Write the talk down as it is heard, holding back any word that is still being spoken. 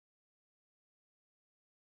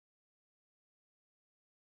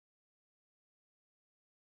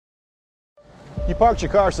You parked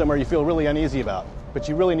your car somewhere you feel really uneasy about, but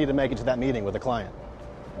you really need to make it to that meeting with a client.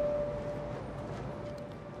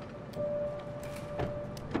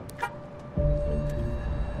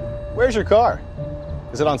 Where's your car?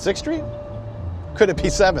 Is it on 6th Street? Could it be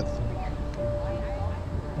 7th?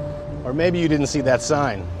 Or maybe you didn't see that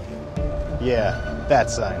sign. Yeah, that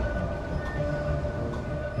sign.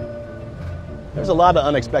 There's a lot of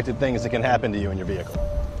unexpected things that can happen to you in your vehicle.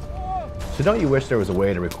 So don't you wish there was a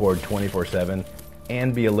way to record 24/7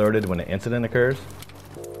 and be alerted when an incident occurs?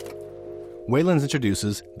 Wayland's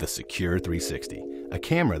introduces the Secure 360, a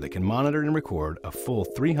camera that can monitor and record a full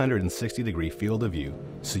 360-degree field of view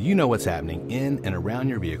so you know what's happening in and around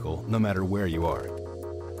your vehicle no matter where you are.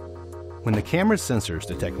 When the camera's sensors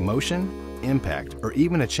detect motion, impact, or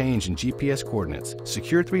even a change in GPS coordinates,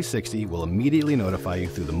 Secure 360 will immediately notify you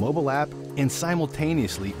through the mobile app and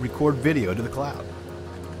simultaneously record video to the cloud.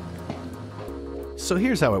 So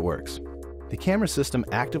here's how it works. The camera system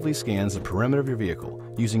actively scans the perimeter of your vehicle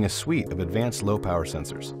using a suite of advanced low-power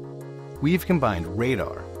sensors. We've combined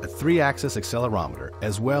radar, a 3-axis accelerometer,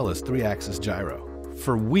 as well as 3-axis gyro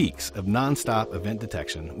for weeks of non-stop event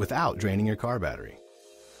detection without draining your car battery.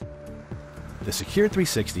 The Secure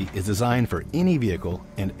 360 is designed for any vehicle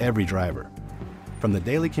and every driver, from the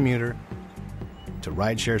daily commuter to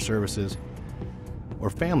rideshare services or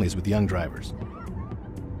families with young drivers.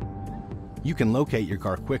 You can locate your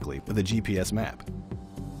car quickly with a GPS map,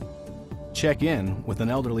 check in with an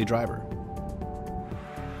elderly driver,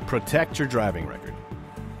 protect your driving record,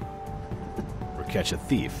 or catch a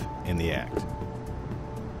thief in the act.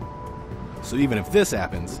 So even if this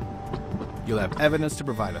happens, you'll have evidence to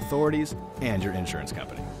provide authorities and your insurance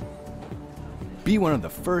company. Be one of the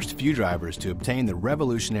first few drivers to obtain the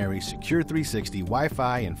revolutionary Secure 360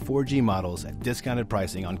 Wi-Fi and 4G models at discounted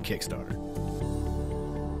pricing on Kickstarter.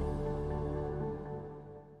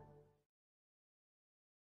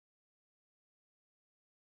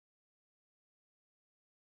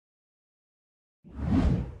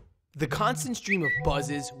 The constant stream of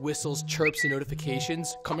buzzes, whistles, chirps, and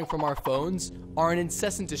notifications coming from our phones are an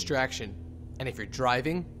incessant distraction, and if you're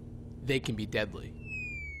driving, they can be deadly.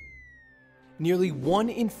 Nearly 1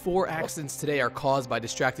 in 4 accidents today are caused by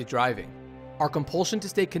distracted driving. Our compulsion to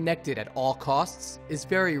stay connected at all costs is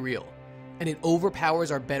very real, and it overpowers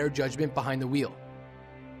our better judgment behind the wheel.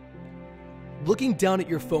 Looking down at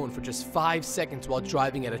your phone for just 5 seconds while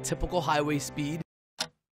driving at a typical highway speed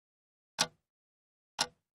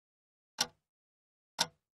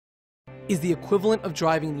is the equivalent of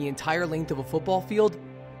driving the entire length of a football field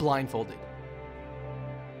blindfolded.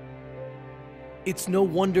 It's no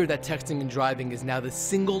wonder that texting and driving is now the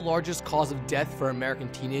single largest cause of death for American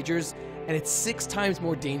teenagers, and it's 6 times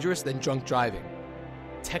more dangerous than drunk driving.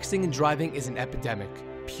 Texting and driving is an epidemic,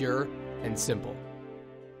 pure and simple.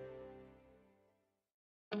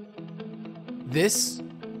 This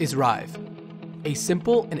is Rive, a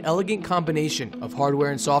simple and elegant combination of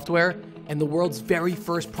hardware and software, and the world's very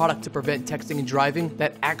first product to prevent texting and driving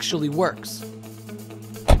that actually works.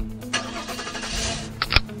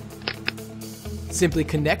 Simply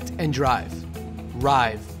connect and drive.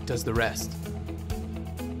 Rive does the rest.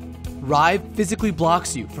 Rive physically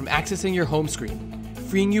blocks you from accessing your home screen,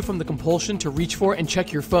 freeing you from the compulsion to reach for and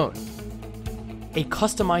check your phone. A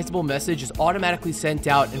customizable message is automatically sent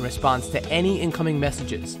out in response to any incoming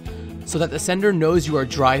messages, so that the sender knows you are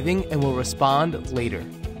driving and will respond later.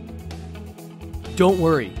 Don't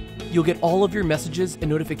worry, you'll get all of your messages and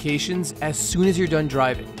notifications as soon as you're done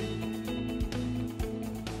driving.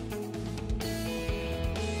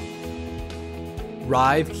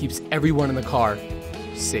 Rive keeps everyone in the car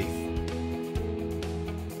safe.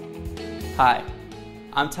 Hi,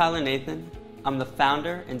 I'm Tyler Nathan. I'm the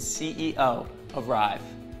founder and CEO of Rive.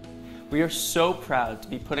 We are so proud to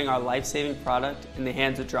be putting our life-saving product in the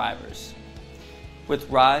hands of drivers. With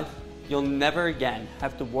Rive, you'll never again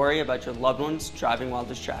have to worry about your loved ones driving while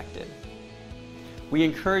distracted. We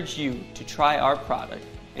encourage you to try our product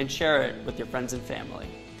and share it with your friends and family.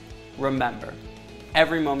 Remember,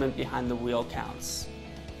 every moment behind the wheel counts.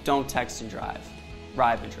 Don't text and drive.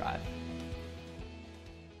 Rive and drive.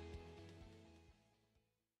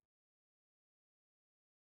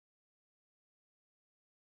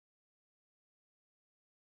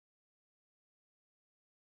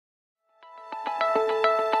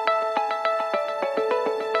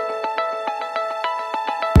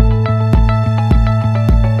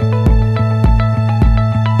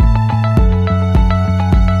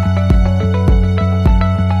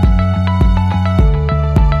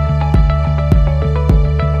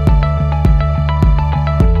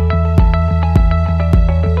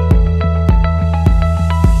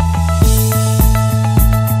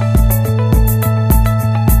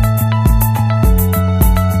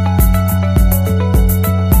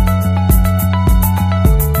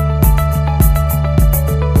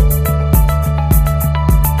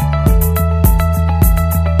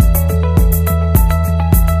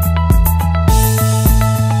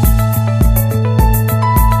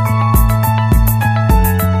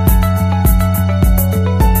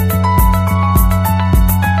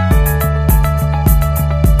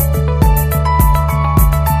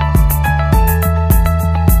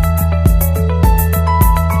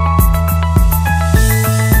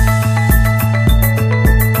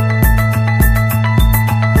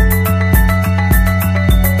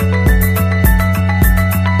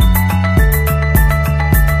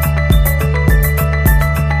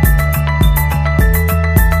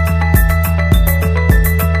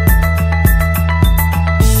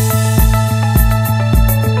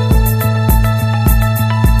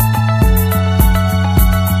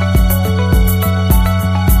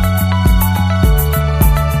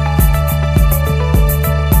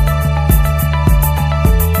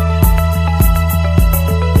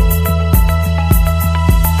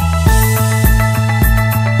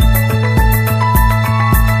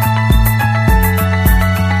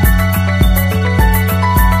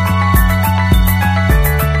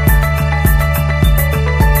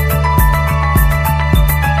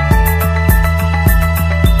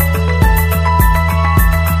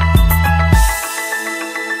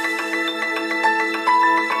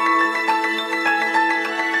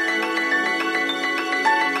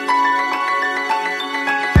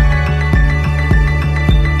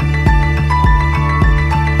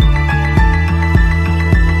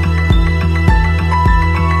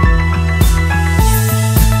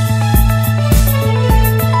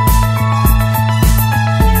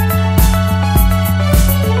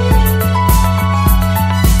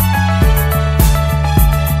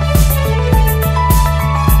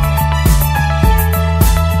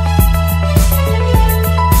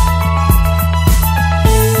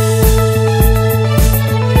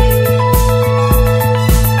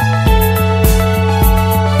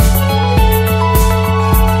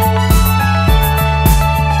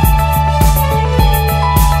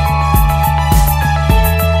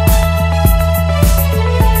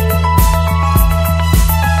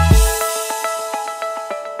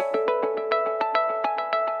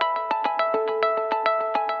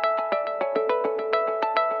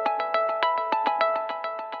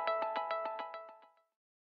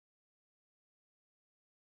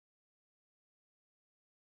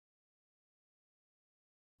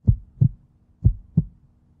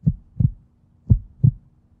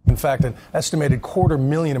 fact, an estimated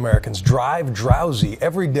 250,000 Americans drive drowsy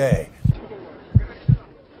every day.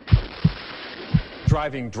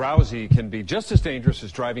 Driving drowsy can be just as dangerous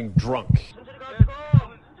as driving drunk.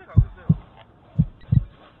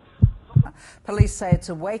 Police say it's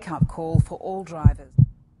a wake-up call for all drivers.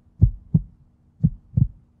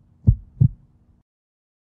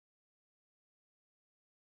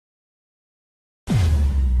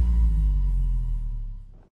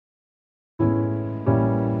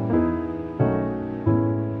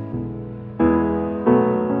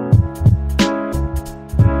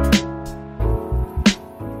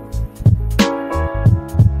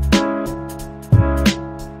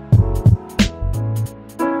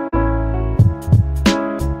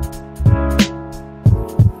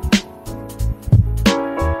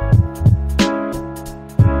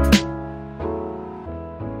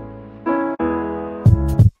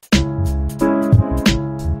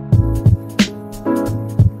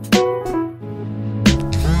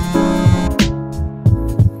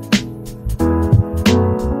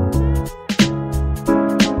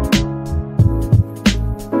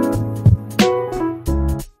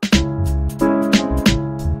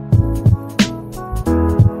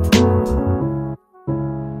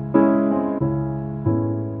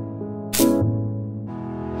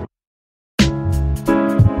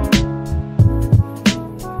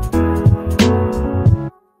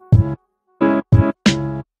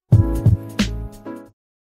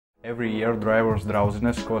 Every year, drivers'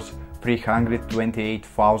 drowsiness causes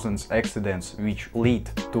 328,000 accidents, which lead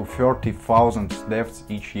to 30,000 deaths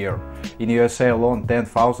each year. In USA alone,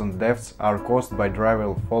 10,000 deaths are caused by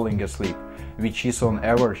drivers falling asleep, which is on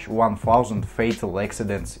average 1,000 fatal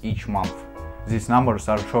accidents each month. These numbers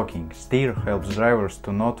are shocking. Steer helps drivers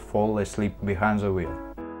to not fall asleep behind the wheel.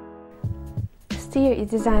 Steer is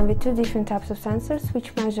designed with two different types of sensors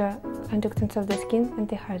which measure conductance of the skin and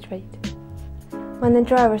the heart rate. When the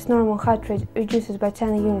driver's normal heart rate reduces by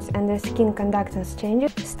 10 units and the skin conductance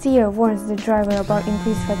changes, Steer warns the driver about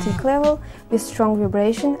increased fatigue level with strong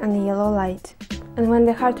vibration and a yellow light. And when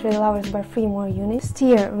the heart rate lowers by 3 more units,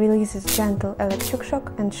 Steer releases gentle electric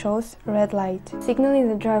shock and shows red light, signaling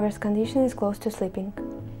the driver's condition is close to sleeping.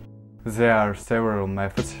 There are several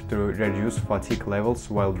methods to reduce fatigue levels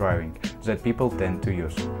while driving that people tend to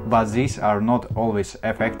use, but these are not always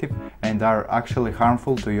effective and are actually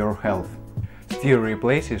harmful to your health. Steer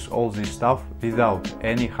replaces all this stuff without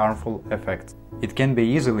any harmful effects. It can be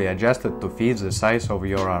easily adjusted to fit the size of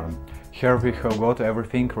your arm. Here we have got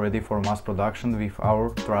everything ready for mass production with our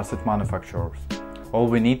trusted manufacturers. All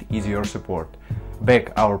we need is your support.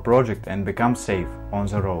 Back our project and become safe on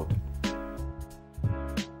the road.